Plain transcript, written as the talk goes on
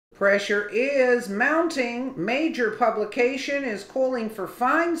Pressure is mounting. Major publication is calling for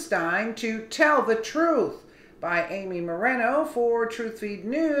Feinstein to tell the truth. By Amy Moreno for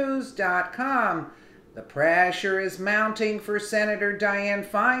truthfeednews.com. The pressure is mounting for Senator Dianne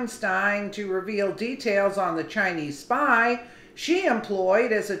Feinstein to reveal details on the Chinese spy she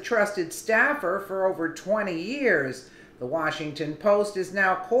employed as a trusted staffer for over 20 years. The Washington Post is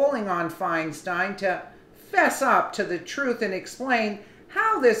now calling on Feinstein to fess up to the truth and explain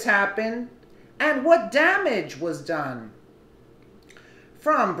how this happened and what damage was done.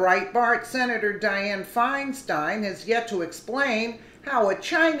 From Breitbart, Senator Dianne Feinstein has yet to explain how a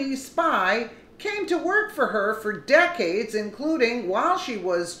Chinese spy came to work for her for decades, including while she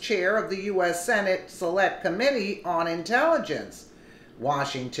was chair of the U.S. Senate Select Committee on Intelligence.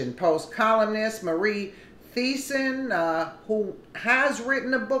 Washington Post columnist Marie Thiessen, who has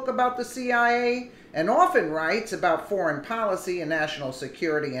written a book about the CIA and often writes about foreign policy and national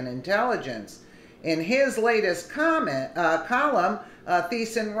security and intelligence. In his latest column,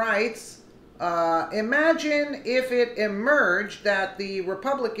 Thiessen writes, imagine if it emerged that the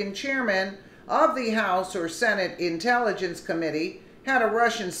Republican chairman of the House or Senate Intelligence Committee had a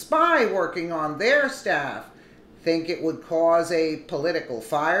Russian spy working on their staff. Think it would cause a political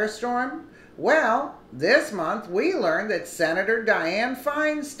firestorm? Well, this month we learned that Senator Dianne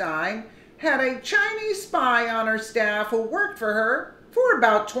Feinstein had a Chinese spy on her staff who worked for her for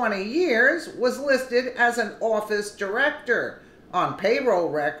about 20 years, was listed as an office director on payroll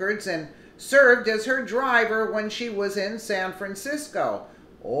records, and served as her driver when she was in San Francisco,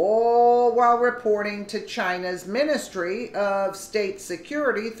 all while reporting to China's Ministry of State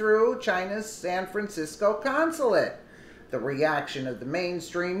Security through China's San Francisco consulate. The reaction of the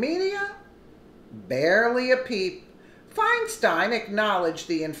mainstream media? Barely a peep. Feinstein acknowledged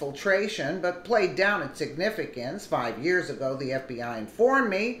the infiltration, but played down its significance. 5 years ago, the FBI informed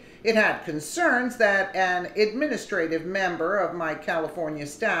me it had concerns that an administrative member of my California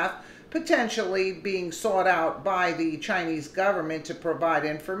staff potentially being sought out by the Chinese government to provide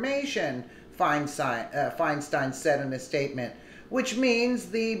information, Feinstein said in a statement, which means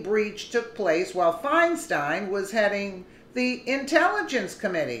the breach took place while Feinstein was heading the Intelligence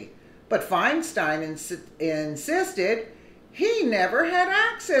Committee. But Feinstein insisted he never had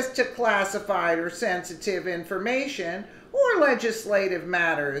access to classified or sensitive information or legislative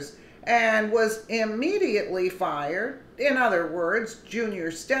matters and was immediately fired. In other words,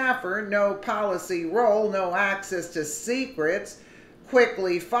 junior staffer, no policy role, no access to secrets,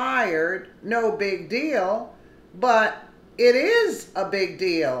 quickly fired, no big deal. But it is a big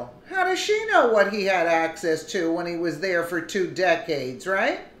deal. How does she know what he had access to when he was there for 2 decades,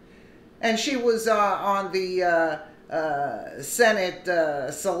 right? And she was on the Senate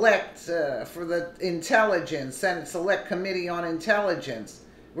Select for the Intelligence, Senate Select Committee on Intelligence.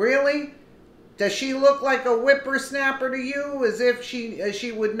 Really? Does she look like a whippersnapper to you, as if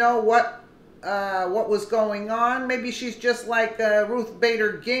she would know what was going on? Maybe she's just like Ruth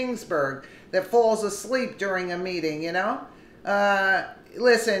Bader Ginsburg that falls asleep during a meeting, you know?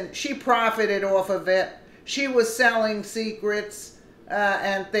 Listen, she profited off of it. She was selling secrets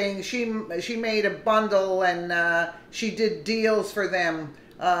and things. She made a bundle and she did deals for them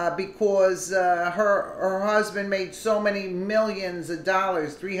because her husband made so many millions of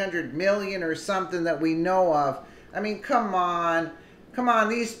dollars, 300 million or something that we know of. I mean, come on,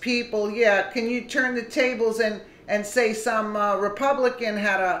 these people. Yeah, can you turn the tables and say some Republican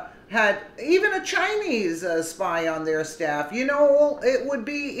had even a Chinese spy on their staff? You know, it would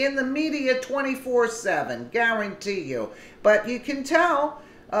be in the media 24/7, guarantee you. But you can tell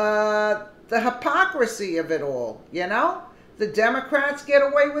the hypocrisy of it all, you know? The Democrats get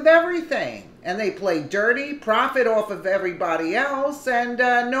away with everything, and they play dirty, profit off of everybody else, and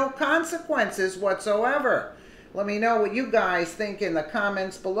no consequences whatsoever. Let me know what you guys think in the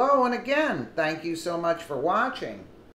comments below, and again, thank you so much for watching.